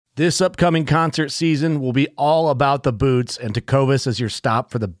This upcoming concert season will be all about the boots, and Tecovas is your stop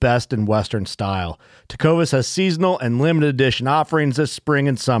for the best in Western style. Tecovas has seasonal and limited edition offerings this spring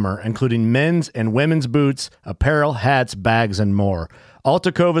and summer, including men's and women's boots, apparel, hats, bags, and more. All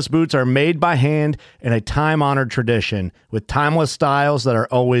Tecovas boots are made by hand in a time-honored tradition with timeless styles that are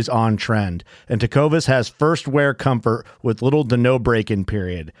always on trend. And Tecovas has first wear comfort with little to no break-in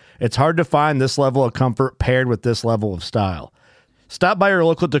period. It's hard to find this level of comfort paired with this level of style. Stop by your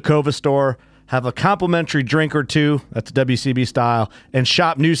local Tecovas store, have a complimentary drink or two, that's WCB style, and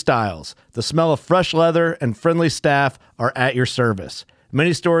shop new styles. The smell of fresh leather and friendly staff are at your service.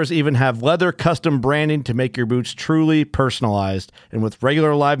 Many stores even have leather custom branding to make your boots truly personalized. And with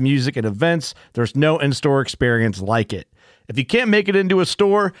regular live music and events, there's no in-store experience like it. If you can't make it into a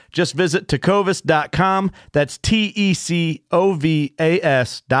store, just visit tecovas.com. That's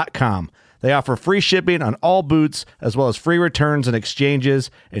TECOVAS.com. They offer free shipping on all boots, as well as free returns and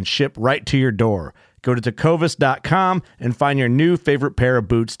exchanges, and ship right to your door. Go to tecovas.com and find your new favorite pair of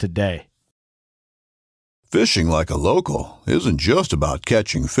boots today. Fishing like a local isn't just about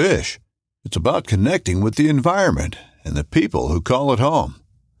catching fish. It's about connecting with the environment and the people who call it home.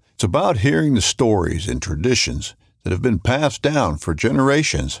 It's about hearing the stories and traditions that have been passed down for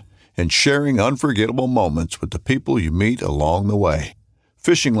generations and sharing unforgettable moments with the people you meet along the way.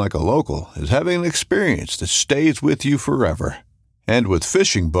 Fishing like a local is having an experience that stays with you forever. And with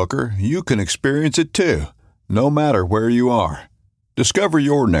Fishing Booker, you can experience it too, no matter where you are. Discover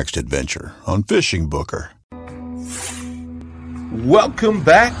your next adventure on Fishing Booker. Welcome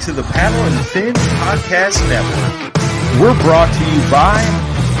back to the Paddle and Fin Podcast Network. We're brought to you by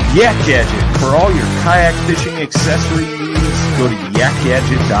Yak Gadget. For all your kayak fishing accessory needs, go to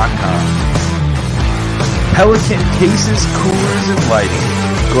yakgadget.com. Pelican cases, coolers, and lighting.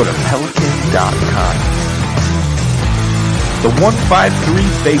 Go to pelican.com. The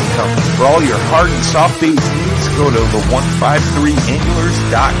 153 Bait Company. For all your hard and soft bait needs, go to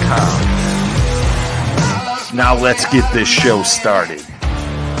the153anglers.com. Now let's get this show started.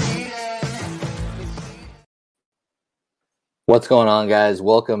 What's going on, guys?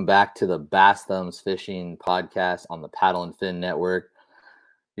 Welcome back to the Bass Thumbs Fishing Podcast on the Paddle and Fin Network.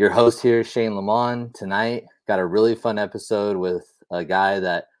 Your host here, Shane Lamont. Tonight, got a really fun episode with a guy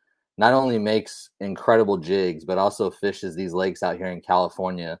that not only makes incredible jigs, but also fishes these lakes out here in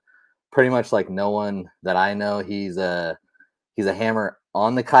California. Pretty much like no one that I know. He's a hammer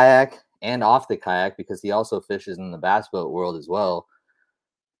on the kayak and off the kayak because he also fishes in the bass boat world as well.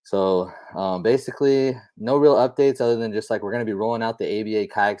 So basically, no real updates other than just like we're going to be rolling out the ABA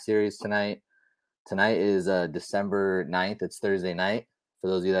kayak series tonight. Tonight is December 9th. It's Thursday night. For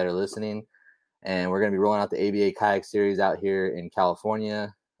those of you that are listening, and we're going to be rolling out the ABA kayak series out here in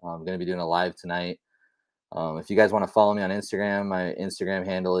California. I'm going to be doing a live tonight. If you guys want to follow me on Instagram, my Instagram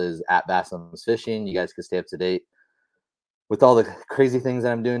handle is @BassThumbsFishing. You guys can stay up to date with all the crazy things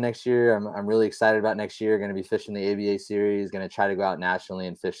that I'm doing next year. I'm really excited about next year. Going to be fishing the ABA series. Going to try to go out nationally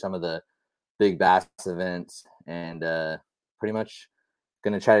and fish some of the big bass events, and pretty much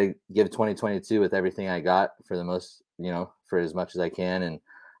going to try to give 2022 with everything I got for the most, for as much as I can. And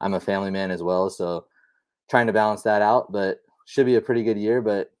I'm a family man as well, so trying to balance that out, but should be a pretty good year.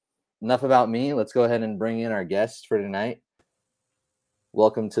 But enough about me. Let's go ahead and bring in our guests for tonight.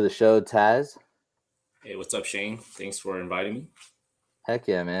 Welcome to the show, Taz. Hey, what's up, Shane? Thanks for inviting me. Heck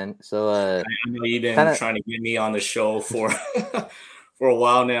yeah, man. So I know you've been trying to get me on the show for for a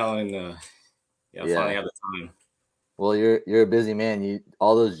while now, and finally have the time. Well, you're a busy man. You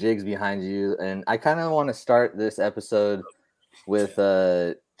all those jigs behind you, and I kind of want to start this episode with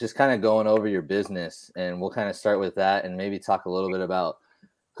just kind of going over your business, and we'll kind of start with that, and maybe talk a little bit about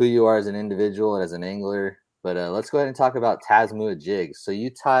who you are as an individual and as an angler. But let's go ahead and talk about Taz Moua Jigs. So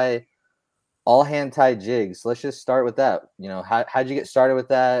you tie all hand tied jigs. Let's just start with that. How'd you get started with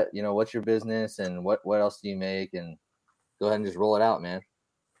that? What's your business, and what else do you make? And go ahead and just roll it out, man.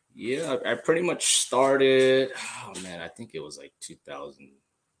 Yeah, I pretty much started, I think it was like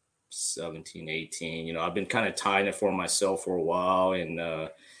 2017, 18. I've been kind of tying it for myself for a while, and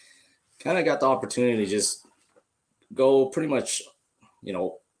kind of got the opportunity to just go pretty much,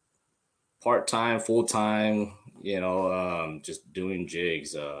 part-time, full-time, just doing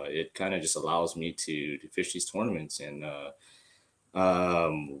jigs. It kind of just allows me to fish these tournaments. And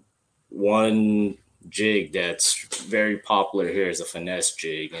one jig that's very popular here is a finesse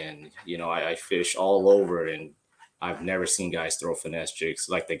jig, and I fish all over, and I've never seen guys throw finesse jigs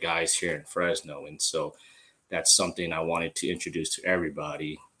like the guys here in Fresno, and so that's something I wanted to introduce to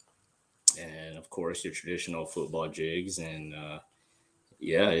everybody. And of course your traditional football jigs, and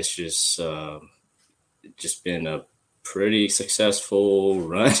it's just been a pretty successful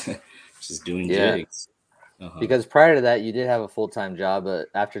run, just doing jigs. Because prior to that, you did have a full-time job, but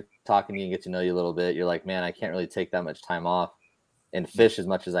after talking to you and get to know you a little bit, you're like, man, I can't really take that much time off and fish as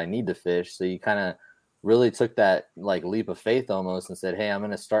much as I need to fish. So you kind of really took that like leap of faith almost and said, hey, I'm going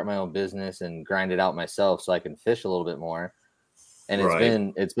to start my own business and grind it out myself so I can fish a little bit more.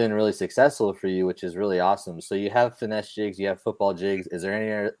 And it's been really successful for you, which is really awesome. So you have finesse jigs, you have football jigs. Is there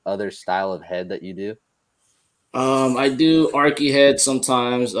any other style of head that you do? I do archy head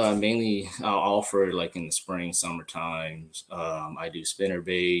sometimes. Mainly I'll offer like in the spring, summer times. I do spinner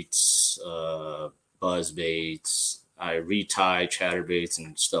baits, buzz baits. I retie chatter baits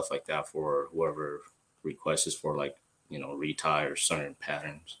and stuff like that for whoever requests for like, retie or certain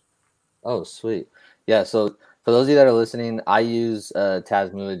patterns. Oh, sweet. Yeah. So for those of you that are listening, I use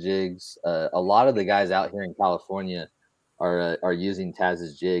Moua jigs. A lot of the guys out here in California are using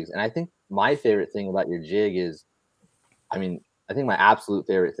Taz's jigs. And I think my favorite thing about your jig is, I think my absolute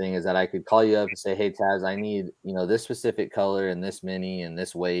favorite thing is that I could call you up and say, hey, Taz, I need, this specific color and this mini and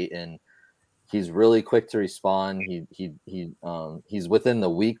this weight. And he's really quick to respond. He's within the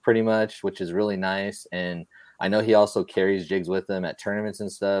week pretty much, which is really nice. And I know he also carries jigs with him at tournaments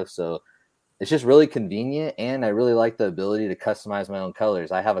and stuff. So it's just really convenient. And I really like the ability to customize my own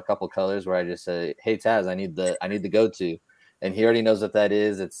colors. I have a couple colors where I just say, hey, Taz, I need the go-to. And he already knows what that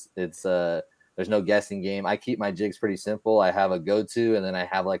is. There's no guessing game. I keep my jigs pretty simple. I have a go-to, and then I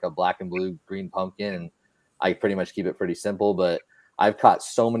have like a black and blue green pumpkin, and I pretty much keep it pretty simple. But I've caught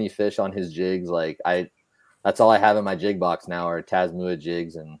so many fish on his jigs. That's all I have in my jig box now are Taz Moua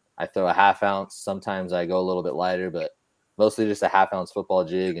jigs, and I throw a half ounce. Sometimes I go a little bit lighter, but mostly just a half ounce football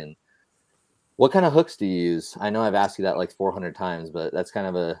jig. And what kind of hooks do you use? I know I've asked you that like 400 times, but that's kind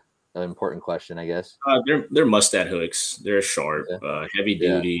of an important question, I guess. They're mustad hooks. They're sharp, heavy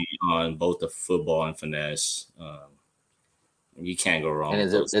duty on both the football and finesse. You can't go wrong. And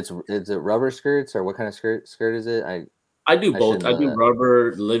is it rubber skirts or what kind of skirt is it? I do both. I do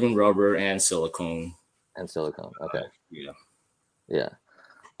rubber, living rubber, and silicone. Okay. Yeah. Yeah.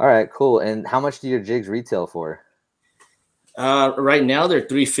 All right. Cool. And how much do your jigs retail for? Right now they're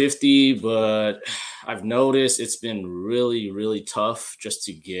 $350, but I've noticed it's been really, really tough just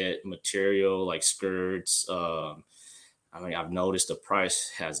to get material like skirts. I've noticed the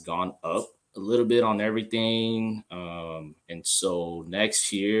price has gone up a little bit on everything. And so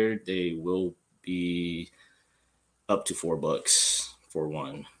next year they will be up to $4 for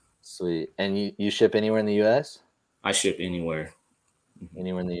one. Sweet. And you ship anywhere in the US? I ship anywhere.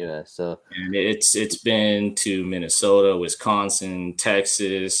 Anywhere in the US. So and it's been to Minnesota, Wisconsin,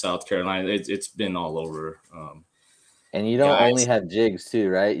 Texas, South Carolina. It's been all over. And you don't only have jigs too,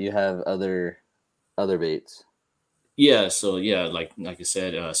 right? You have other baits. Yeah, so yeah, like I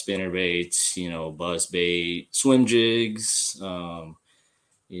said, spinner baits, buzz bait, swim jigs, of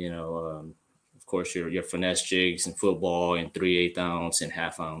course your finesse jigs and football and 3/8 ounce and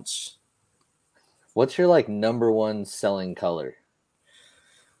half ounce. What's your like number one selling color?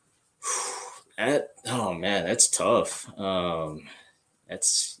 Oh man, that's tough. I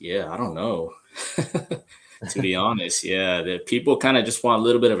don't know. To be honest, the people kind of just want a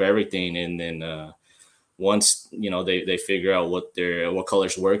little bit of everything, and then once they figure out what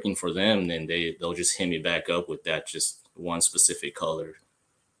color's working for them, then they'll just hit me back up with that just one specific color.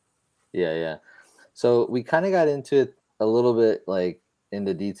 Yeah. So we kind of got into it a little bit, like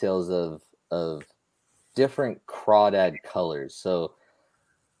into details of different crawdad colors. So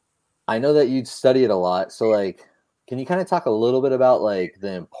I know that you study it a lot. So like, can you kind of talk a little bit about like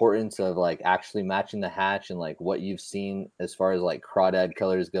the importance of like actually matching the hatch and like what you've seen as far as like crawdad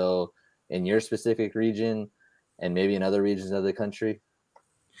colors go in your specific region and maybe in other regions of the country?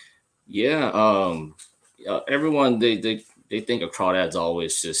 Yeah. Everyone, they think of crawdads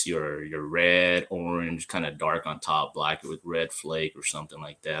always just your red, orange, kind of dark on top, black with red flake or something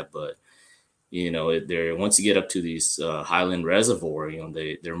like that. But they're once you get up to these highland reservoir,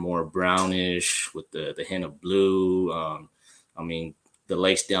 they're more brownish with the hint of blue. The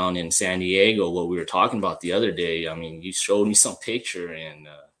lakes down in San Diego, what we were talking about the other day. You showed me some picture, and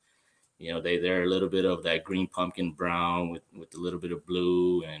they're a little bit of that green pumpkin brown with a little bit of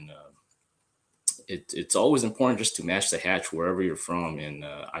blue, and it's always important just to match the hatch wherever you're from, and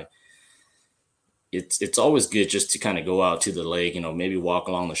it's always good just to kind of go out to the lake, maybe walk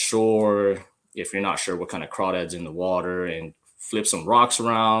along the shore if you're not sure what kind of crawdads in the water, and flip some rocks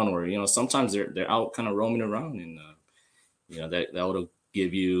around, or sometimes they're out kind of roaming around, and that will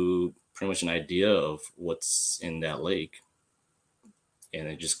give you pretty much an idea of what's in that lake, and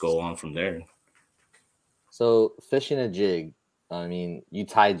then just go on from there. So fishing a jig, you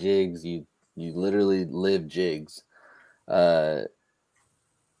tie jigs, you literally live jigs. when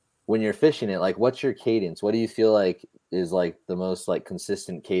you're fishing it, like what's your cadence? What do you feel like is like the most like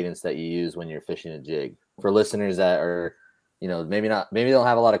consistent cadence that you use when you're fishing a jig? For listeners that are, maybe they don't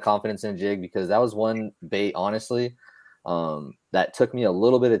have a lot of confidence in a jig, because that was one bait, honestly, that took me a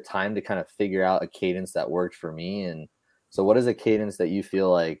little bit of time to kind of figure out a cadence that worked for me. And so what is a cadence that you feel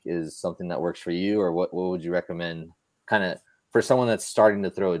like is something that works for you, or what would you recommend kind of for someone that's starting to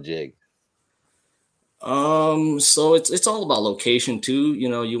throw a jig? So it's all about location too.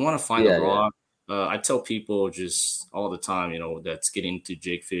 You want to find a Yeah, yeah. rock. I tell people just all the time, that's getting into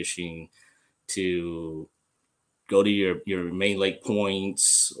jig fishing, to go to your main lake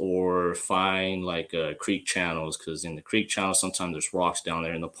points, or find like creek channels, because in the creek channels sometimes there's rocks down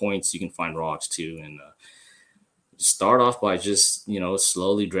there. In the points you can find rocks too, and start off by just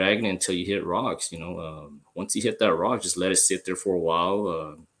slowly dragging it until you hit rocks. Once you hit that rock, just let it sit there for a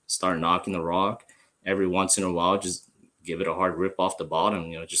while. Start knocking the rock every once in a while. Just give it a hard rip off the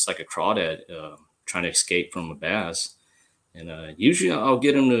bottom, just like a crawdad trying to escape from a bass. And usually I'll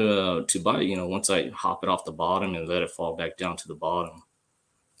get them to bite, once I hop it off the bottom and let it fall back down to the bottom.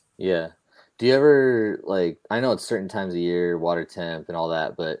 Yeah. Do you ever, like, I know it's certain times of year, water temp and all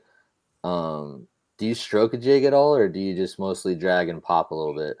that, but do you stroke a jig at all, or do you just mostly drag and pop a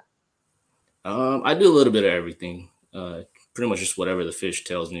little bit? I do a little bit of everything. Pretty much just whatever the fish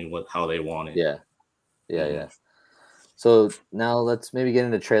tells me how they want it. Yeah. Yeah. So now let's maybe get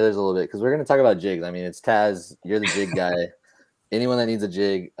into trailers a little bit, because we're going to talk about jigs. I mean, it's Taz, you're the jig guy. Anyone that needs a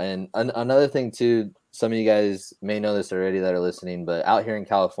jig. And another thing too, some of you guys may know this already that are listening, but out here in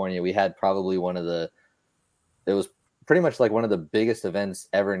California, we had probably it was pretty much like one of the biggest events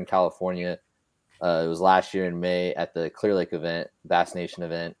ever in California. It was last year in May at the Clear Lake event, Bass Nation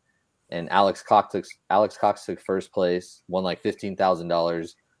event. And Alex Cox took first place, won like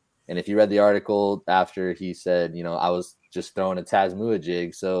 $15,000. And if you read the article after, he said, I was just throwing a Taz Moua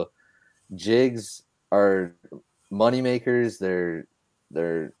jig. So jigs are money makers. They're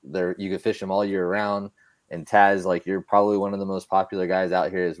you can fish them all year round. And Taz, like, you're probably one of the most popular guys out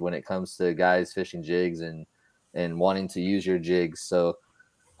here is when it comes to guys fishing jigs and wanting to use your jigs. So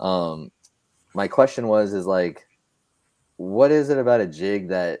my question is like, what is it about a jig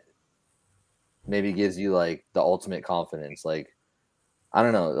that maybe gives you like the ultimate confidence? Like, I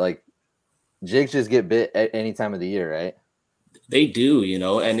don't know, like jigs just get bit at any time of the year, right? They do,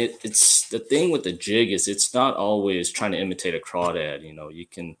 and it's the thing with the jig is it's not always trying to imitate a crawdad. You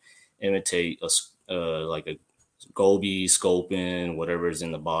can imitate like a goby, sculpin, whatever is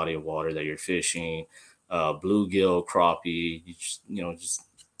in the body of water that you're fishing, bluegill, crappie. Just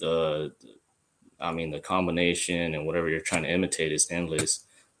the combination and whatever you're trying to imitate is endless.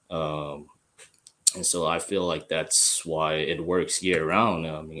 And so I feel like that's why it works year round.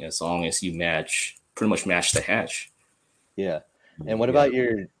 I mean, as long as you pretty much match the hatch. Yeah. And what about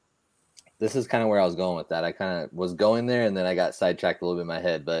this is kind of where I was going with that. I kind of was going there and then I got sidetracked a little bit in my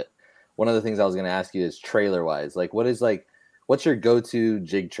head. But one of the things I was going to ask you is trailer wise, like what's your go-to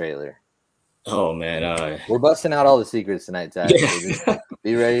jig trailer? Oh man. We're busting out all the secrets tonight, Taz. So just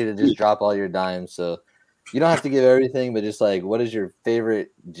be ready to just drop all your dimes. So you don't have to give everything, but just like, what is your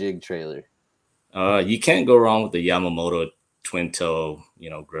favorite jig trailer? You can't go wrong with the Yamamoto twin toe,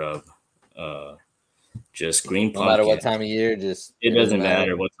 grub. Just green pumpkin. No matter what time of year, it doesn't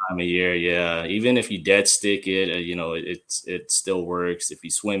matter what time of year. Yeah, even if you dead stick it, it still works. If you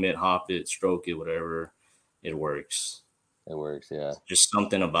swim it, hop it, stroke it, whatever, it works. It works, yeah. Just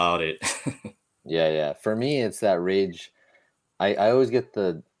something about it. Yeah. For me, it's that Rage. I always get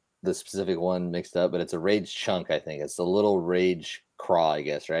the specific one mixed up, but it's a Rage chunk. I think it's the little Rage craw, I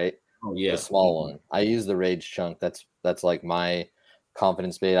guess, right? Oh yeah, the small one. I use the Rage chunk. That's like my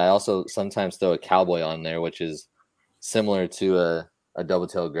confidence bait. I also sometimes throw a cowboy on there, which is similar to a double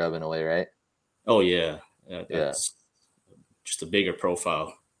tail grub in a way, right? Oh yeah. That's just a bigger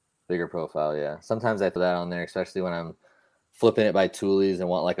profile. Yeah. Sometimes I throw that on there, especially when I'm flipping it by toolies and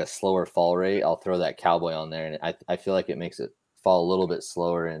want like a slower fall rate. I'll throw that cowboy on there, and I feel like it makes it fall a little bit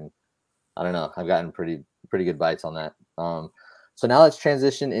slower. And I don't know, I've gotten pretty good bites on that. So now let's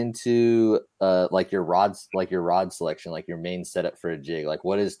transition into like your rod selection, like your main setup for a jig. Like,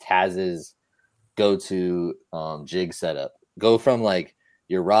 what is Taz's go-to jig setup? Go from like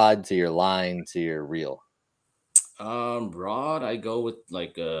your rod to your line to your reel. Rod, I go with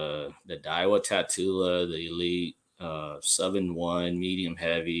like the Daiwa Tatula, the Elite 7-1 medium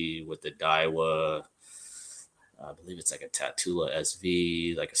heavy with the Daiwa. I believe it's like a Tatula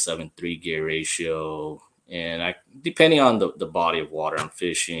SV, like a 7-3 gear ratio. And depending on the body of water I'm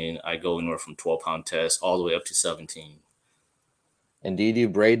fishing, I go anywhere from 12-pound test all the way up to 17. And do you do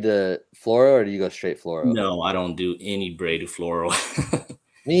braid to fluoro or do you go straight fluoro? No, I don't do any braided fluoro.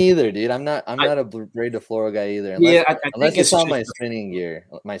 Me either, dude. I'm not I, a braid to fluoro guy either, yeah, unless I think it's it's on just. my spinning gear.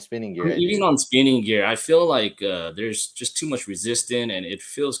 My spinning I gear, mean, I even do. on spinning gear, I feel like there's just too much resistance, and it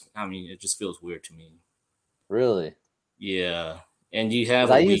feels. I mean, it just feels weird to me. Really? Yeah, and you Because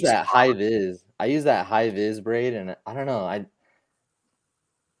have I a use weak that spot. high vis. I use that high vis braid, and I don't know.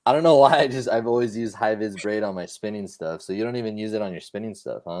 I don't know why. I've always used high vis braid on my spinning stuff. So you don't even use it on your spinning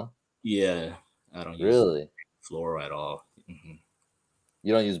stuff, huh? Yeah, I don't use Really? fluoro at all.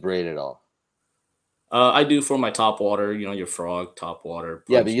 You don't use braid at all? I do for my top water. You know, your frog top water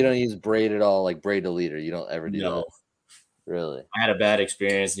Yeah, but you punching. don't use braid at all, like braid to leader. You don't ever do No, that. Really? I had a bad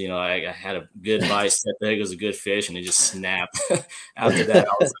experience. You know, I had a good bite. I think it was a good fish, and it just snapped. After that,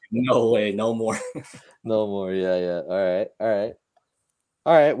 I was like, no way, no more. No more. Yeah, yeah. All right. All right.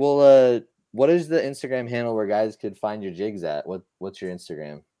 All right. Well, what is the Instagram handle where guys could find your jigs at? What's your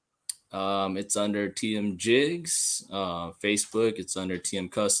Instagram? It's under TM Jigs. Facebook, it's under TM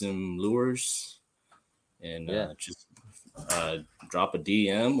Custom Lures. And Yeah. just uh, drop a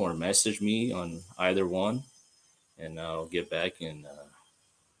DM or message me on either one, and I'll get back and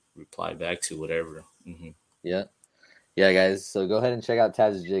reply back to whatever. Yeah. Yeah, guys. So go ahead and check out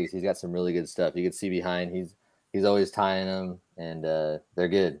Taz's jigs. He's got some really good stuff. You can see behind. He's always tying them, and they're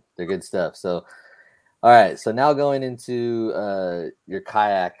good. They're good stuff. So, all right. So now going into your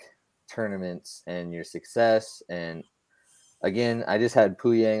kayak tournaments and your success. And again, I just had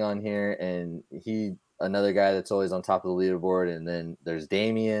Pu Yang on here, and he another guy that's always on top of the leaderboard. And then there's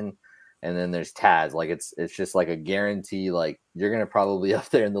Damien, and then there's Taz. Like it's just like a guarantee. Like you're gonna probably up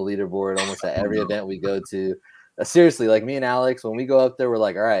there in the leaderboard almost at every event we go to. Seriously, like me and Alex, when we go up there, we're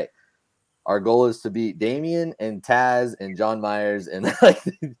like, all right, our goal is to beat Damien and Taz and John Myers, and like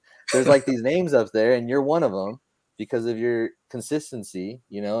there's like these names up there, and you're one of them because of your consistency,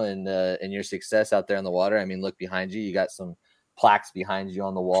 you know, and your success out there on the water. I mean, look behind you, you got some plaques behind you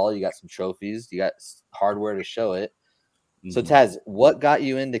on the wall, you got some trophies, you got hardware to show it. So Taz, what got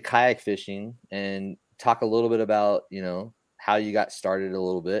you into kayak fishing, and talk a little bit about, you know, how you got started a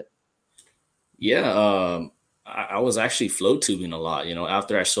little bit. Yeah, I was actually float tubing a lot. You know,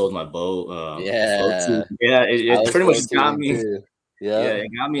 after I sold my boat, float Yeah, tubing. Yeah, I it was pretty much float got tubing me. too. Yeah, Yeah. it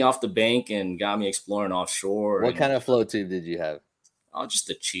got me off the bank and got me exploring offshore. What And kind of float tube did you have? just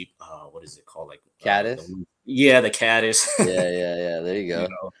the cheap. What is it called? Like Caddis? yeah, the caddis. Yeah, yeah, yeah. There you You go.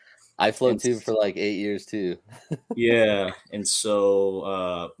 know, I float and tube for like 8 years too. yeah, and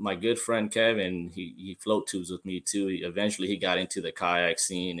so my good friend Kevin, he float tubes with me too. Eventually, he got into the kayak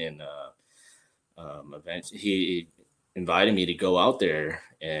scene, and eventually he invited me to go out there,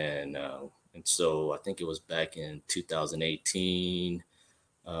 and so I think it was back in 2018.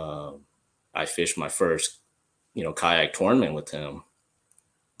 I fished my first, kayak tournament with him,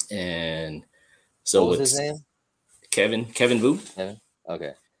 and so What was with his name? Kevin Vu. Kevin?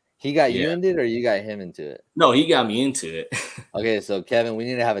 Okay. He got Yeah, you into it or you got him into it? no, he got me into it. Okay, so Kevin, we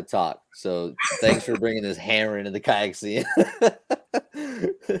need to have a talk. So thanks for bringing this hammer into the kayak scene.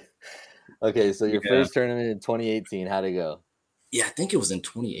 Okay, so your Yeah. first tournament in 2018, how'd it go? Yeah, I think it was in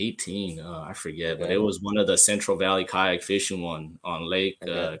 2018. I forget, but it Okay, was one of the Central Valley kayak fishing one on Lake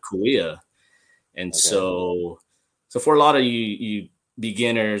okay, Kauai. And okay. so for a lot of you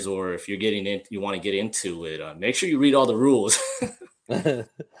beginners, or if you're getting in, you want to get into it, make sure you read all the rules.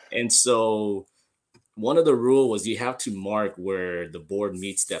 And so one of the rule was you have to mark where the board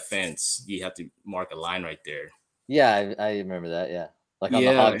meets the fence. You have to mark a line right there. Yeah, I remember that. Yeah. Like on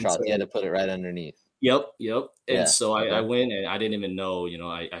the Yeah, hog and trough, you had so to put it right underneath. yep. And Yeah. so I Okay. went, and I didn't even know,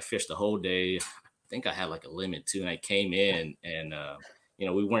 I fished the whole day. I think I had like a limit too, and I came in, and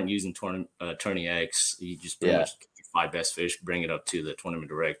we weren't using tourney X. You just pretty Yeah. much get your 5 best fish, bring it up to the tournament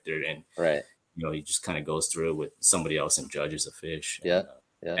director, and Right. he just kind of goes through it with somebody else and judges a fish. Yeah. And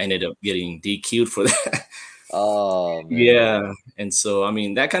Yeah. I ended up getting DQ'd for that. Oh man. Yeah, and so I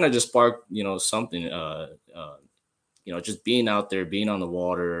mean that kind of just sparked something. Just being out there, being on the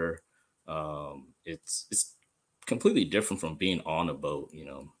water. It's completely different from being on a boat.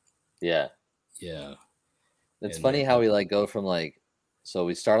 Yeah. Yeah, It's and funny how we like go from like, so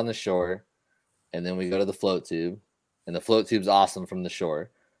we start on the shore and then we go to the float tube, and the float tube's awesome from the shore,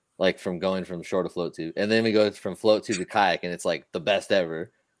 like from going from shore to float tube. And then we go from float tube to kayak, and it's like the best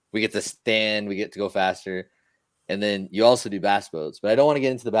ever. We get to stand, we get to go faster. And then you also do bass boats, but I don't want to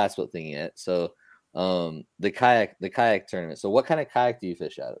get into the bass boat thing yet. So the kayak tournament. So what kind of kayak do you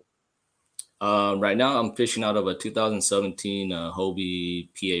fish out of? right now I'm fishing out of a 2017 Hobie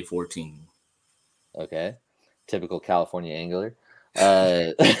PA14. Okay. Typical California angler.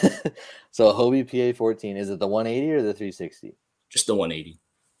 So Hobie PA14, is it the 180 or the 360? Just the 180.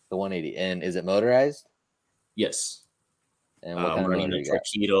 The 180. And is it motorized? Yes. And what kind I'm of running motor the you got?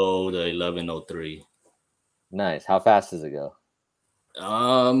 Torpedo, the 1103. Nice. How fast does it go?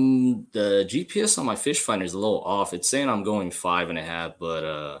 The GPS on my fish finder is a little off. It's saying I'm going 5.5,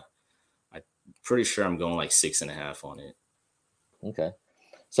 but I'm pretty sure I'm going like 6.5 on it. Okay.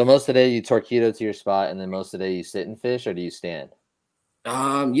 So most of the day you torpedo to your spot, and then most of the day you sit and fish, or do you stand?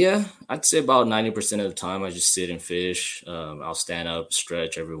 Yeah, I'd say about 90% of the time I just sit and fish. I'll stand up,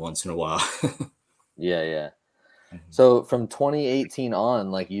 stretch every once in a while. Yeah, yeah. Mhm. So from 2018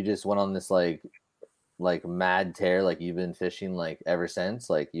 on, like you just went on this like mad tear, like you've been fishing like ever since,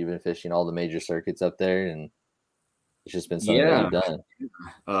 like you've been fishing all the major circuits up there, and it's just been something that Yeah, you've done.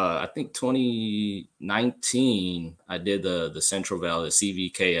 I think 2019 I did the Central Valley, the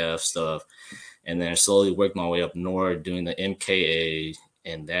CVKF stuff, and then I slowly worked my way up north doing the MKA.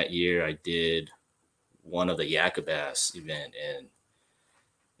 And that year I did one of the Yakabas event, and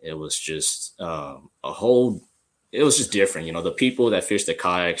it was just it was just different. The people that fish the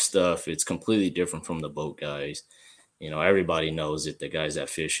kayak stuff, it's completely different from the boat guys. Everybody knows it. The guys that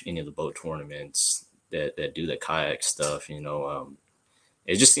fish any of the boat tournaments that do the kayak stuff,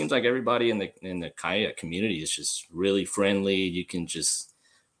 it just seems like everybody in the kayak community is just really friendly. You can just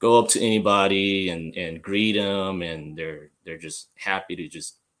go up to anybody and greet them, and they're just happy to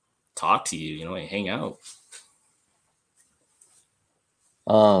just talk to you, and hang out.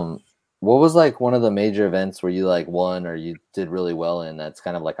 What was like one of the major events where you like won or you did really well in, that's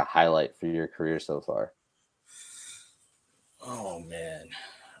kind of like a highlight for your career so far? Oh man.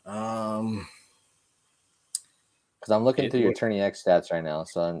 Because I'm looking It through your was, Tourney X stats right now,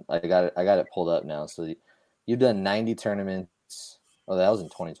 so I got it pulled up now. So you've done 90 tournaments. Oh, that was in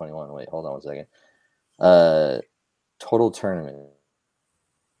 2021. Wait, hold on one second. Total tournament.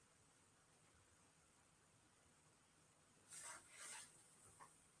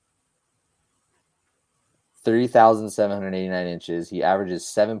 3,789 inches. He averages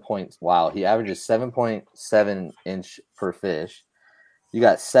 7.7 inch per fish. You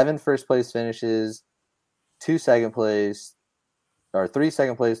got 7 first place finishes, 2 second place, or 3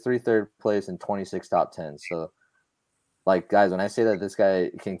 second place, 3 third place, and 26 top 10. So, like, guys, when I say that this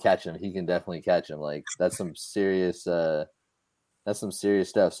guy can catch him, he can definitely catch him. Like, that's some serious stuff. So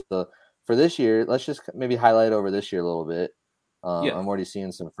for this year, let's just maybe highlight over this year a little bit. yeah. I'm already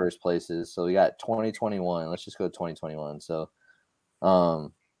seeing some first places. So we got 2021. Let's just go 2021. So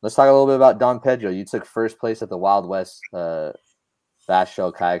let's talk a little bit about Don Pedro. You took first place at the Wild West Bass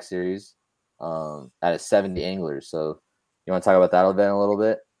Shell Kayak Series out of 70 anglers. So you want to talk about that event a little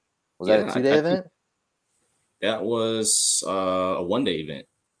bit? Was that a Yeah, 2-day event? that was a 1-day event.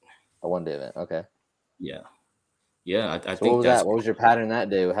 A 1-day event. Okay. Yeah. Yeah, I So what think was that's that? What was your pattern that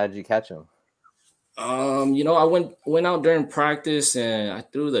day? How did you catch him? I went out during practice and I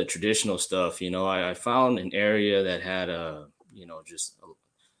threw the traditional stuff. I found an area that had just a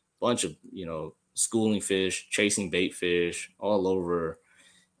bunch of, schooling fish, chasing bait fish all over.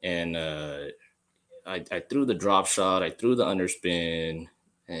 And I threw the drop shot, I threw the underspin,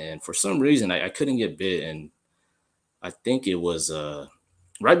 and for some reason I couldn't get bit. And I think it was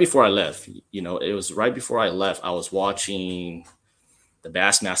right before I left. It was right before I left. I was watching the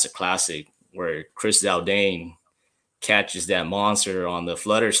Bassmaster Classic where Chris Zaldane catches that monster on the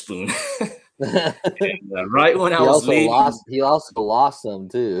flutter spoon. And, right when I was leaving, He also lost some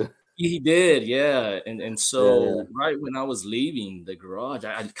too. he did, yeah. And so Yeah. right when I was leaving the garage,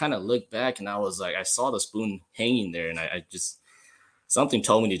 I kind of looked back and I was like, I saw the spoon hanging there, and I just something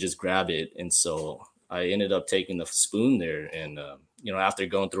told me to just grab it, and so I ended up taking the spoon there. And after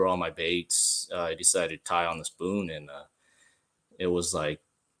going through all my baits, I decided to tie on the spoon, and it was like,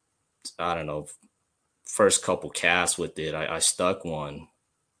 I don't know, first couple casts with it, I stuck one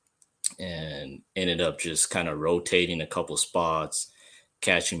and ended up just kind of rotating a couple spots,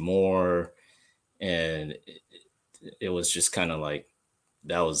 catching more. And it was just kind of like,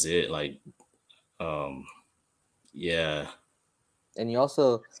 that was it. Like, yeah. And you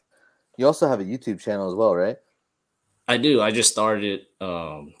also have a YouTube channel as well, right? I do. I just started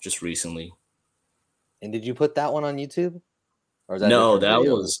just recently. And did you put that one on YouTube? Or is that a No, different that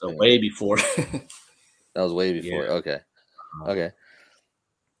video? was way before. That was way before. Yeah. Okay. Okay.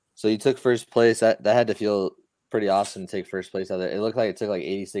 So you took first place. That had to feel pretty awesome to take first place out there. It looked like it took like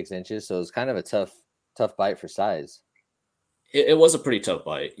 86 inches, so it was kind of a tough bite for size. It was a pretty tough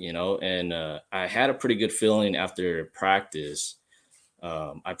bite, and I had a pretty good feeling after practice.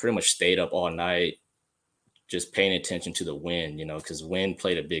 I pretty much stayed up all night just paying attention to the wind, because wind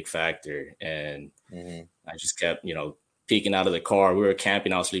played a big factor. And I just kept, peeking out of the car. We were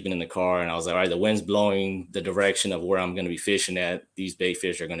camping. I was sleeping in the car, and I was like, all right, the wind's blowing the direction of where I'm going to be fishing at. These bait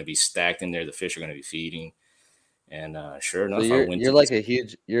fish are going to be stacked in there. The fish are going to be feeding. And sure So enough, I went you're to like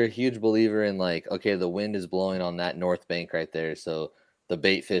this. you're a huge believer in like, okay, the wind is blowing on that north bank right there, so the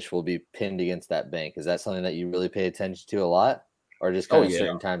bait fish will be pinned against that bank. Is that something that you really pay attention to a lot, or just Oh, kind of yeah.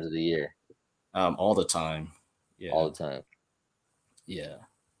 certain times of the year? All the time. Yeah. All the time. Yeah.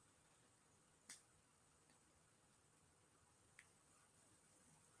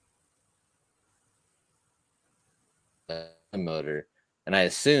 Motor, and I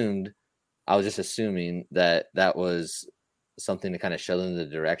was just assuming that that was something to kind of show them the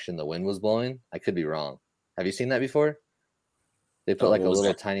direction the wind was blowing. I could be wrong. Have you seen that before? They put like What a was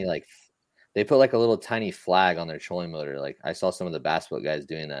little that? tiny they put like a little tiny flag on their trolling motor. Like I saw some of the bass boat guys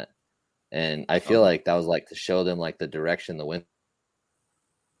doing that, and I feel like that was like to show them like the direction the wind.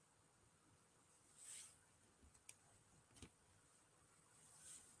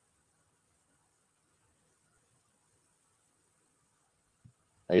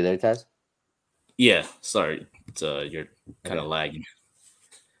 Are you there, Taz? Yeah. Sorry. It's, you're kind of Okay. lagging.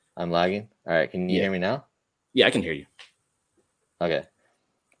 I'm lagging. All right, can you Yeah. hear me now? Yeah, I can hear you. Okay.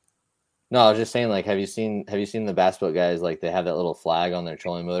 No, I was just saying, like, have you seen the bass boat guys, like they have that little flag on their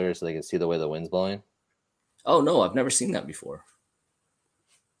trolling motor so they can see the way the wind's blowing? Oh, no, I've never seen that before.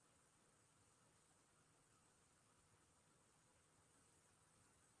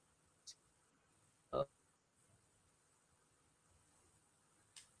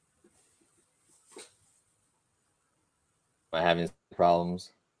 Am I having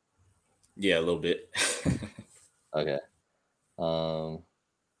problems? Yeah, a little bit. Okay. Hold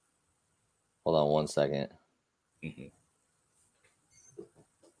on one second. Mm-hmm.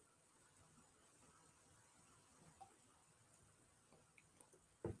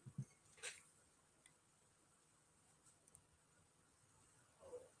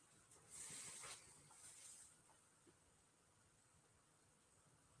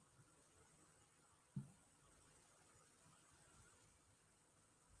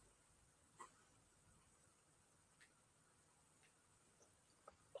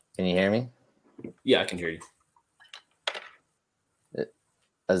 Can you hear me? Yeah, I can hear you.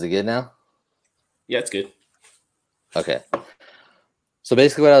 Is it good now? Yeah, it's good. Okay. So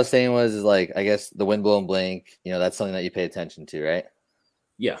basically what I was saying is like, I guess the wind blowing blank, that's something that you pay attention to, right?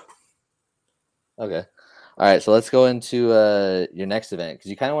 Yeah. Okay. All right. So let's go into your next event,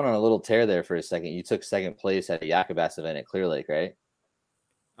 because you kind of went on a little tear there for a second. You took second place at a Yakabass event at Clear Lake, right?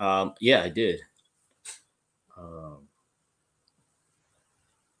 Yeah, I did.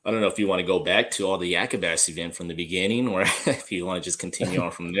 I don't know if you want to go back to all the Yakabass event from the beginning, or if you want to just continue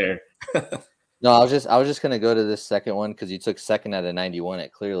on from there. No, I was just gonna go to this second one because you took second at a 91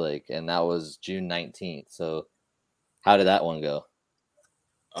 at Clear Lake, and that was June 19th. So how did that one go?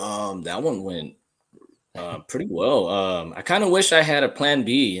 That one went pretty well. I kind of wish I had a plan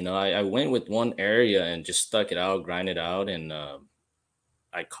B. I went with one area and just stuck it out, grind it out, and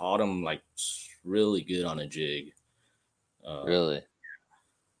I caught him like really good on a jig. Really?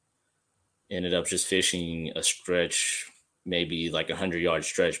 Ended up just fishing a stretch, maybe like 100-yard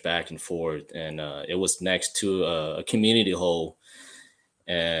stretch back and forth, and it was next to a community hole.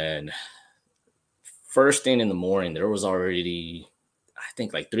 And first thing in the morning, there was already, I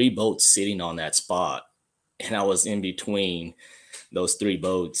think, like 3 boats sitting on that spot, and I was in between those 3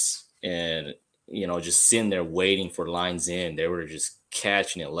 boats, and just sitting there waiting for lines in. They were just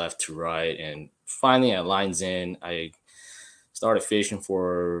catching it left to right, and finally at lines in, I started fishing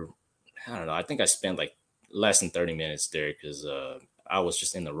for, I don't know, I think I spent like less than 30 minutes there because I was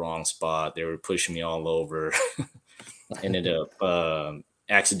just in the wrong spot. They were pushing me all over. Ended up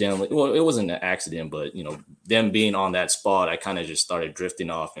accidentally, well, it wasn't an accident, but them being on that spot, I kind of just started drifting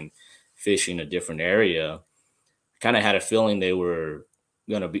off and fishing a different area. Kind of had a feeling they were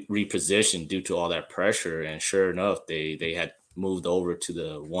going to be repositioned due to all that pressure, and sure enough, they had moved over to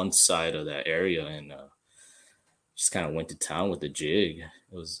the one side of that area, and just kind of went to town with the jig.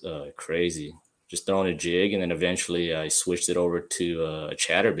 It was crazy. Just throwing a jig, and then eventually I switched it over to a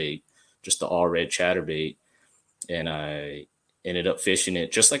chatterbait, just the all red chatterbait, and I ended up fishing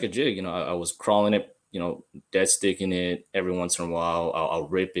it just like a jig. I was crawling it, dead sticking it every once in a while. I'll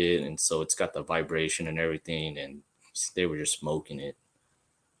rip it, and so it's got the vibration and everything, and they were just smoking it.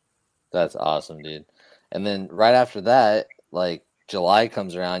 That's awesome, dude. And then right after that, like July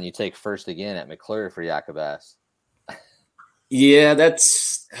comes around, you take first again at McClure for Yakabass. Yeah,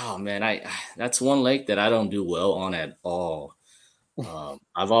 that's one lake that I don't do well on at all.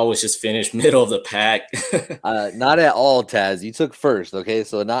 I've always just finished middle of the pack. Not at all, Taz. You took first, okay?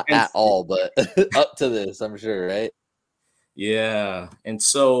 So not at all, but up to this, I'm sure, right? Yeah. And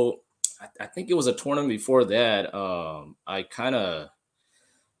so I think it was a tournament before that. I kind of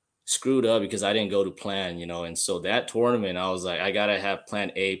screwed up because I didn't go to plan, and so that tournament, I was like, I gotta have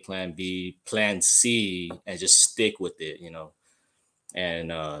plan A, plan B, plan C, and just stick with it.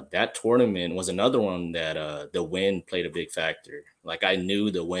 And that tournament was another one that the wind played a big factor. Like I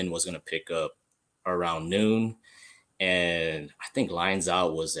knew the wind was gonna pick up around noon, and I think lines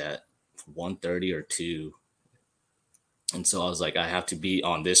out was at 1:30 or 2. And so I was like, I have to be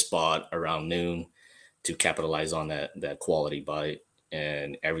on this spot around noon to capitalize on that quality bite,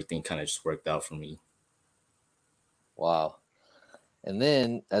 and everything kind of just worked out for me. Wow. And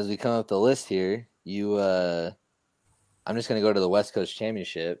then as we come up the list here, I'm just gonna go to the West Coast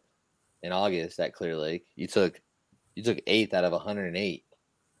Championship in August at Clear Lake. You took 8th out of 108.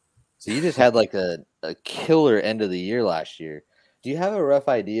 So you just had like a killer end of the year last year. Do you have a rough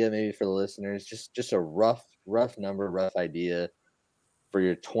idea, maybe for the listeners, just a rough number, rough idea for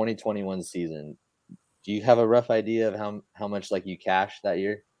your 2021 season? Do you have a rough idea of how much like you cashed last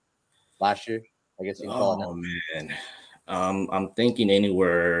year? I guess you can call it now. Oh man, I'm thinking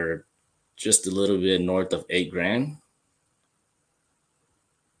anywhere just a little bit north of $8,000.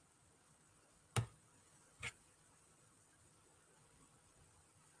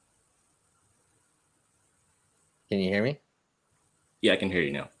 Can you hear me? Yeah, I can hear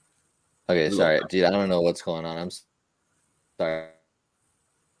you now. Okay, sorry, dude. I don't know what's going on. I'm sorry.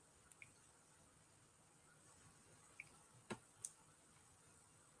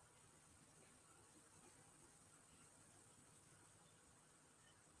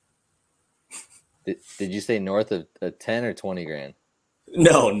 Did you say north of 10 or 20 grand?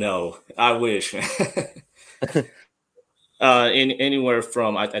 No, I wish. Anywhere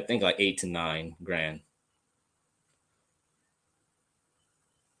from I think like $8,000 to $9,000.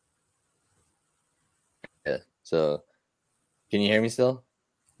 Yeah. So, can you hear me still?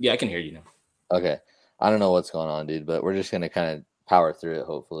 Yeah, I can hear you now. Okay. I don't know what's going on, dude, but we're just gonna kind of power through it,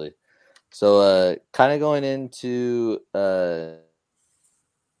 hopefully. So, kind of going into for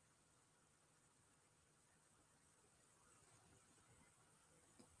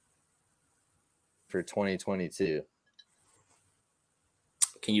 2022.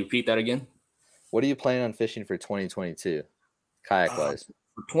 Can you repeat that again? What are you planning on fishing for 2022, kayak wise?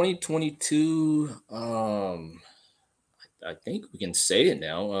 For 2022, I think we can say it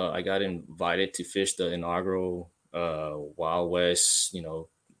now. I got invited to fish the inaugural Wild West,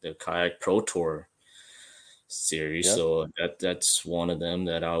 the Kayak Pro Tour series. Yep. So that's one of them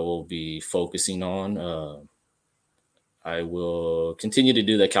that I will be focusing on. I will continue to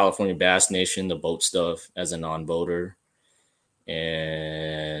do the California Bass Nation, the boat stuff as a non-boater.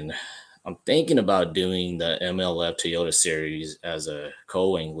 And I'm thinking about doing the MLF Toyota series as a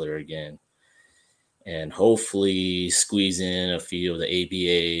co-angler again. And hopefully squeeze in a few of the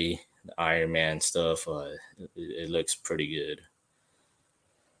ABA, the Ironman stuff. It looks pretty good.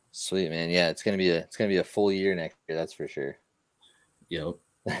 Sweet, man. Yeah, it's gonna be a full year next year. That's for sure. Yep.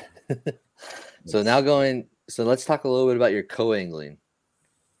 So let's talk a little bit about your co-angling.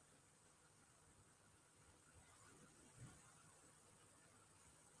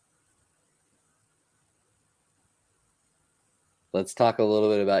 Let's talk a little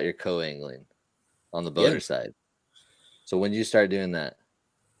bit about your co-angling on the boater side. So when did you start doing that?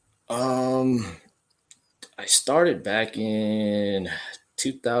 I started back in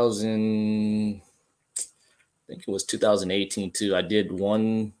 2000. I think it was 2018 too. I did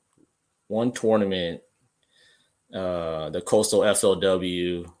one tournament, the Coastal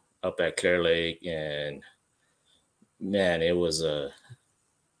FLW up at Clear Lake, and man, it was a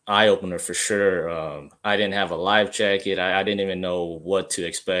eye opener for sure. I didn't have a life jacket. I didn't even know what to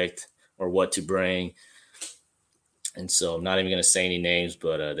expect or what to bring. And so I'm not even going to say any names,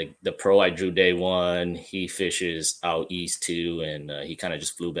 but the pro I drew day one, he fishes out east too. And he kind of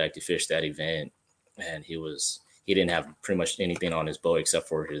just flew back to fish that event. And he didn't have pretty much anything on his boat except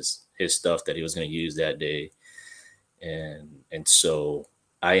for his stuff that he was going to use that day. And so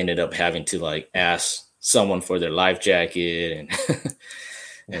I ended up having to like ask someone for their life jacket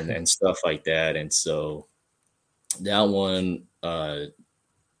and stuff like that. And so that one,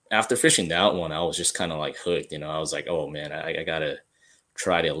 after fishing that one, I was just kind of like hooked. I was like, oh man, I gotta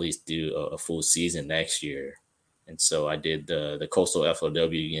try to at least do a full season next year. And so I did the Coastal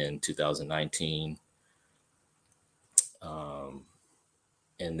FLW in 2019.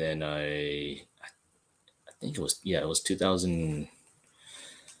 And then I think it was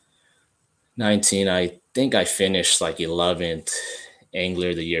 2019. I think I finished like 11th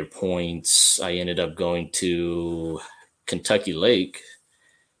Angler of the Year points. I ended up going to Kentucky Lake,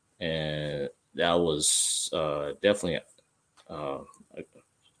 and that was definitely an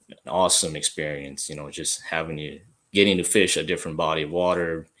awesome experience, just getting to fish a different body of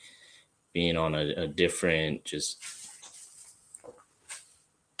water, being on a different,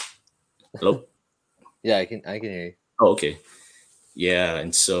 hello? Yeah, I can hear you. Oh, okay. Yeah.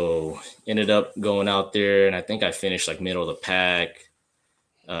 And so ended up going out there, and I think I finished like middle of the pack.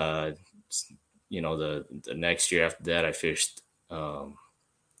 The next year after that, I fished,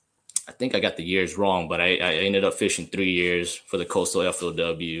 I think I got the years wrong, but I ended up fishing 3 years for the Coastal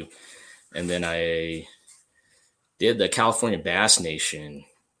FLW. And then I did the California Bass Nation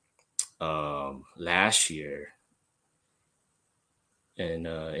last year, and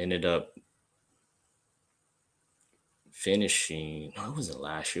ended up finishing. No, it wasn't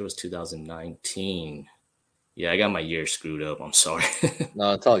last year. It was 2019. Yeah, I got my year screwed up. I'm sorry.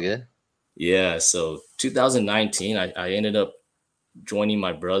 No, it's all good. Yeah, so 2019, I ended up joining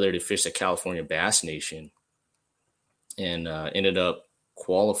my brother to fish the California Bass Nation, and ended up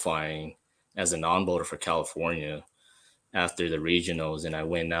qualifying as a non-boater for California after the regionals. And I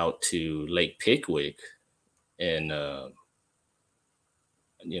went out to Lake Pickwick, and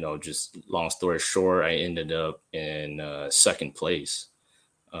just long story short, I ended up in second place.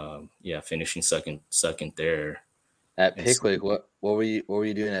 Finishing second there. At And so, Pickwick, what were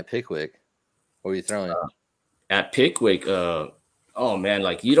you doing at Pickwick? What were you throwing? at Pickwick, oh man,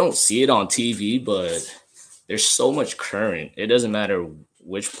 like you don't see it on TV, but there's so much current. It doesn't matter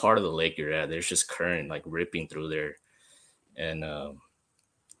which part of the lake you're at. There's just current like ripping through there, and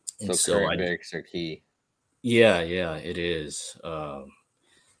So current breaks are key. Yeah, it is.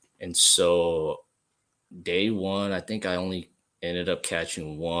 And so day one, I think I only ended up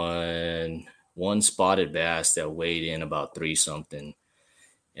catching one spotted bass that weighed in about 3 something.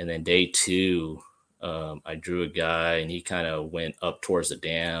 And then day two, I drew a guy, and he kind of went up towards the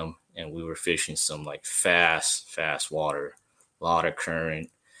dam, and we were fishing some like fast water, a lot of current.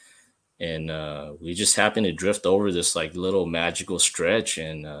 And we just happened to drift over this like little magical stretch,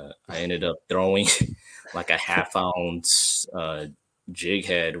 and I ended up throwing like a half ounce jig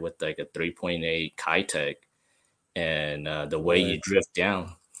head with like a 3.8 Kitech. And the way you drift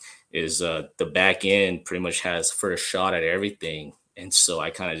down is the back end pretty much has first shot at everything. And so I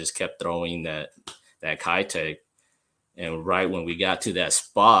kind of just kept throwing that Kitech. And right when we got to that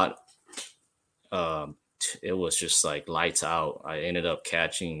spot, it was just like lights out. I ended up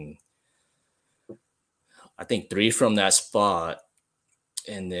catching, I think, 3 from that spot.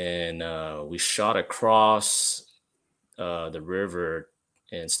 And then we shot across the river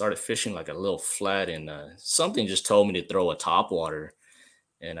and started fishing like a little flat, and something just told me to throw a topwater.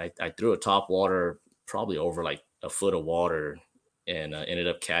 And I threw a topwater probably over like a foot of water, and ended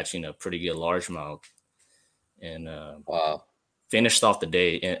up catching a pretty good largemouth, and Wow. finished off the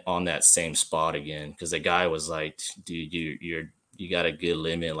day on that same spot again, because the guy was like, dude, you got a good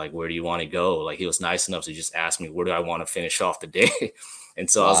limit. Like, where do you want to go? Like, he was nice enough to just ask me, where do I want to finish off the day? And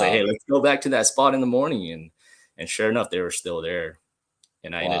so I was like, hey, let's go back to that spot in the morning. And sure enough, they were still there.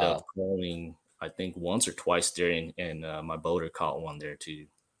 And I ended up calling, I think, once or twice there, and my boater caught one there too.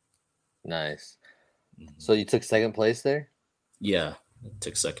 Nice. So you took second place there? Yeah, I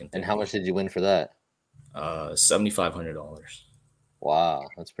took second. And how much did you win for that? $7,500. Wow,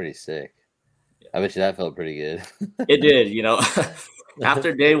 that's pretty sick. Yeah. I bet you that felt pretty good. It did,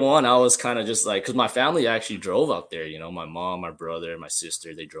 After day one, I was kind of just like, because my family actually drove out there. My mom, my brother, my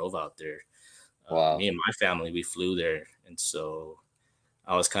sister, they drove out there. Wow. Me and my family, we flew there. And so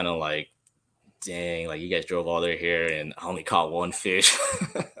I was kind of like, dang, like you guys drove all the way here and I only caught one fish.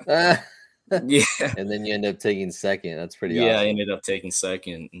 Yeah. And then you end up taking second. That's pretty awesome. Yeah, I ended up taking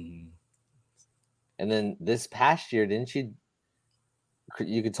second. Mm-hmm. And then this past year, didn't you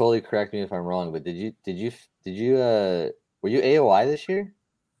could totally correct me if I'm wrong, but did you were you AOI this year?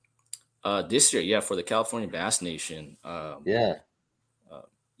 This year, yeah, for the California Bass Nation. Yeah,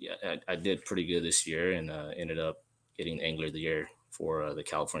 I did pretty good this year, and ended up getting Angler of the Year for the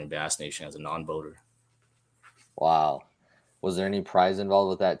California Bass Nation as a non-boater. Wow. Was there any prize involved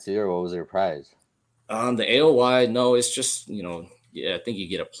with that too, or what was your prize? The AOI, no, it's just, I think you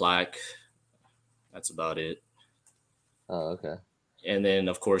get a plaque. That's about it. Oh, okay. And then,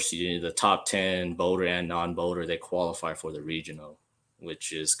 of course, the top 10 boater and non-boater, they qualify for the regional,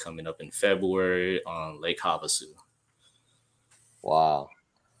 which is coming up in February on Lake Havasu. Wow.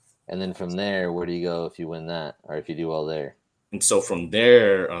 And then from there, where do you go if you win that, or if you do well there? And so from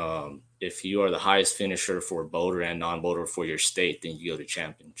there, if you are the highest finisher for boater and non-boater for your state, then you go to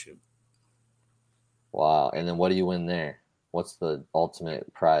championship. Wow. And then what do you win there? What's the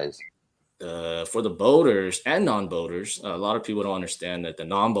ultimate prize? For the boaters and non-boaters, a lot of people don't understand that the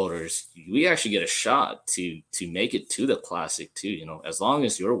non-boaters, we actually get a shot to make it to the classic too. You know, as long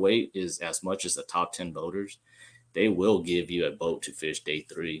as your weight is as much as the top 10 boaters, they will give you a boat to fish day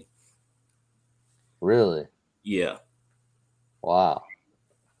 3. Really? Yeah. Wow.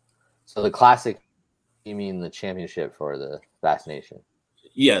 So the classic, you mean the championship for the Bass Nation?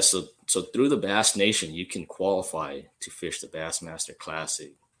 Yeah. So through the Bass Nation, you can qualify to fish the Bassmaster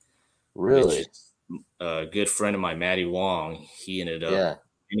Classic. Really? A good friend of mine, Matty Wong, he ended up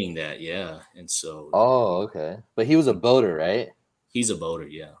winning that. Yeah. And so. Oh, okay. But he was a boater, right? He's a boater.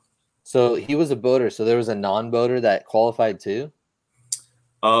 Yeah. So he was a boater. So there was a non-boater that qualified too?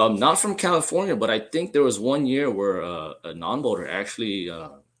 Not from California, but I think there was one year where a non-boater actually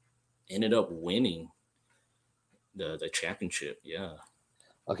ended up winning the championship. Yeah.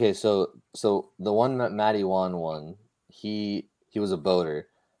 Okay, so the one that Matty won, he was a boater.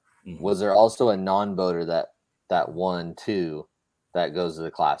 Mm-hmm. Was there also a non-boater that won too, that goes to the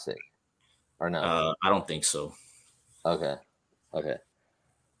classic, or no? I don't think so. Okay.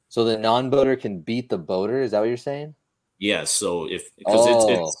 So the non-boater can beat the boater. Is that what you're saying? Yeah. So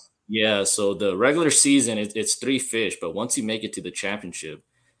so the regular season it's 3 fish, but once you make it to the championship,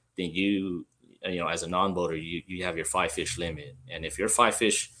 then you know, as a non-boater, you have your 5 fish limit, and if your 5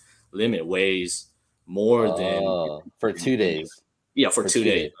 fish limit weighs more than for 2 days, for 2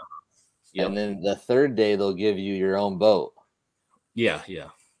 days. Yep. And then the 3rd day they'll give you your own boat. Yeah.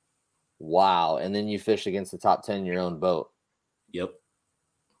 Wow. And then you fish against the top 10 in your own boat. Yep.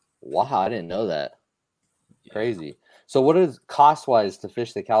 Wow, I didn't know that. Yeah. Crazy. So what is cost-wise to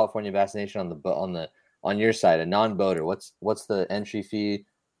fish the California Bass Nation on your side, a non-boater? What's the entry fee?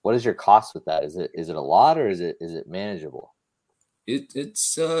 What is your cost with that? Is it a lot, or is it manageable?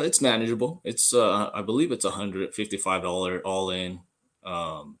 It's manageable. It's I believe it's $155 all in.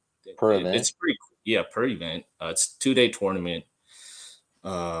 Per event? It's pretty per event. It's 2-day tournament.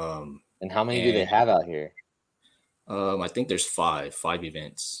 And how many do they have out here? I think there's 5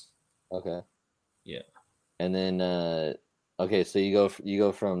 events. Okay. Yeah. And then okay, so you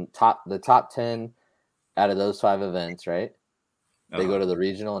go from the top 10 out of those 5 events, right? They go to the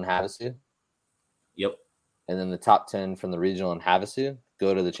regional in Havasu. Yep. And then the top 10 from the regional in Havasu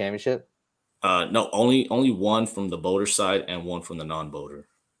go to the championship? No, only one from the boater side and one from the non-boater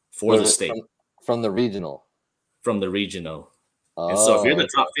for the state. From the regional. From the regional. Oh, and so if you're the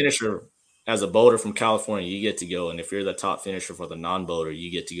top finisher as a boater from California, you get to go. And if you're the top finisher for the non-boater,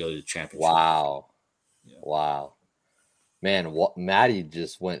 you get to go to the championship. Wow. Yeah. Wow. Man, Matty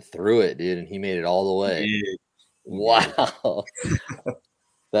just went through it, dude, and he made it all the way. Wow.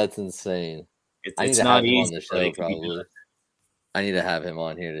 That's insane. I need to have him on the show, probably. I need to have him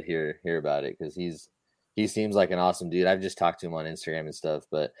on here to hear about it, because he seems like an awesome dude. I've just talked to him on Instagram and stuff.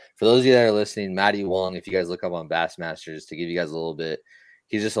 But for those of you that are listening, Matty Wong, if you guys look up on Bassmasters, to give you guys a little bit,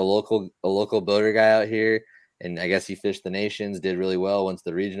 he's just a local boater guy out here. And I guess he fished the nations, did really well, went to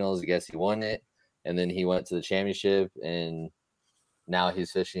the regionals. I guess he won it. And then he went to the championship, and now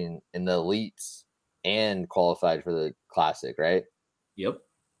he's fishing in the elites and qualified for the classic, right? Yep.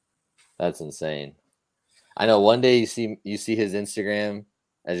 That's insane. I know one day you see his Instagram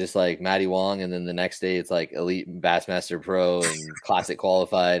as just like Matty Wong, and then the next day it's like Elite Bassmaster Pro and Classic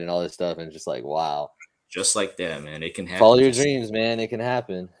Qualified and all this stuff, and it's just like, wow. Just like that, man. It can happen. Follow your dreams, man. It can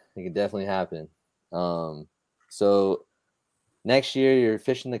happen. It can definitely happen. So next year you're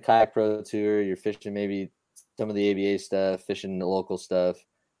fishing the Kayak Pro Tour, you're fishing maybe some of the ABA stuff, fishing the local stuff.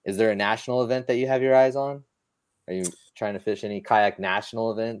 Is there a national event that you have your eyes on? Are you trying to fish any kayak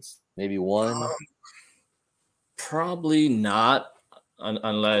national events? Maybe one? Probably not,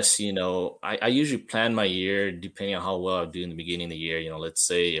 unless, you know, I usually plan my year depending on how well I do in the beginning of the year. You know, let's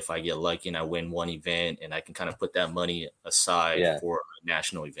say if I get lucky and I win one event and I can kind of put that money aside for a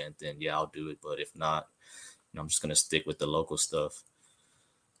national event, then yeah, I'll do it. But if not, you know, I'm just going to stick with the local stuff.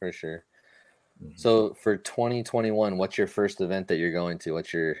 For sure. So for 2021, what's your first event that you're going to?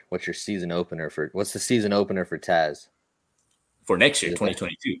 What's your season opener what's the season opener for Taz? For next year,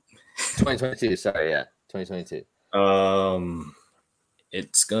 2022. 2022, sorry, yeah. 2022.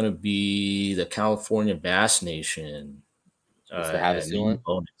 It's gonna be the California Bass Nation. It's the Havasu one?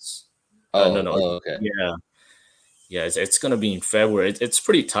 Bonus. No. Oh, okay. Yeah. It's gonna be in February. It's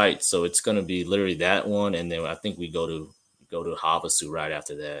pretty tight, so it's gonna be literally that one, and then I think we go to Havasu right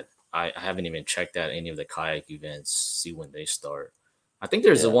after that. I haven't even checked out any of the kayak events, see when they start. I think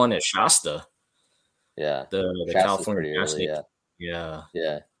there's the one at Shasta. Yeah. The California Bass Nation. Yeah.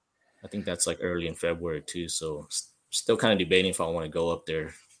 I think that's like early in February too. So still kind of debating if I want to go up there.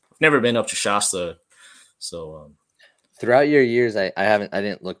 I've never been up to Shasta. So throughout your years, I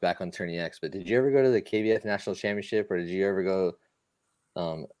didn't look back on Tourney X, but did you ever go to the KBF National Championship, or did you ever go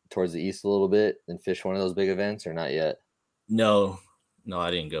towards the east a little bit and fish one of those big events, or not yet? No,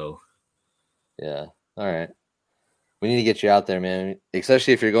 I didn't go. Yeah. All right. We need to get you out there, man.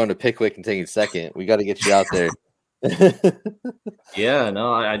 Especially if you're going to Pickwick and taking second. We got to get you out there. Yeah,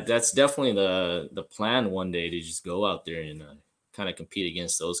 no, that's definitely the plan one day, to just go out there and kind of compete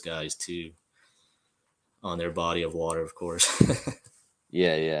against those guys too, on their body of water, of course.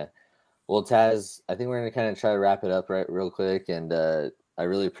 Yeah. Well, Taz, I think we're going to kind of try to wrap it up real quick. And I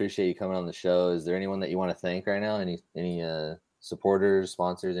really appreciate you coming on the show. Is there anyone that you want to thank right now? Any supporters,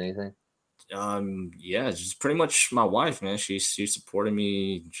 sponsors, anything? Yeah, just pretty much my wife, man. She supported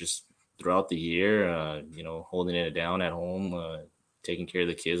me just throughout the year, holding it down at home, taking care of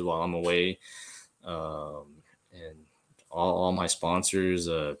the kids while I'm away. And all my sponsors,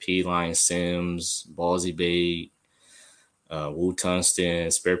 P-Line Sims, Ballsy Bait, Wu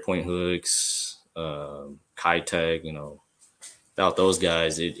Tungsten, Spare Point Hooks, Kitech, without those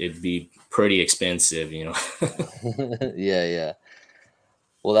guys, it'd be pretty expensive, Yeah.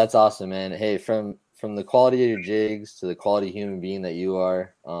 Well, that's awesome, man. Hey, from the quality of your jigs to the quality human being that you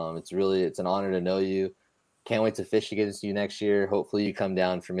are, it's an honor to know you. Can't wait to fish against you next year. Hopefully you come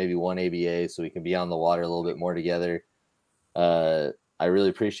down for maybe one ABA so we can be on the water a little bit more together. I really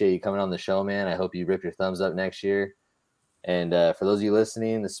appreciate you coming on the show, man. I hope you rip your thumbs up next year. And for those of you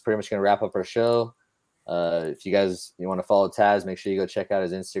listening, this is pretty much going to wrap up our show. If you guys want to follow Taz, make sure you go check out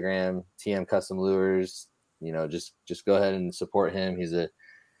his Instagram, TM Custom Lures. Just go ahead and support him.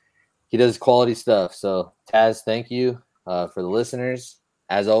 He does quality stuff. So Taz, thank you. For the listeners,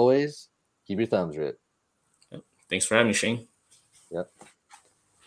 as always, keep your thumbs ripped. Thanks for having me, Shane. Yep.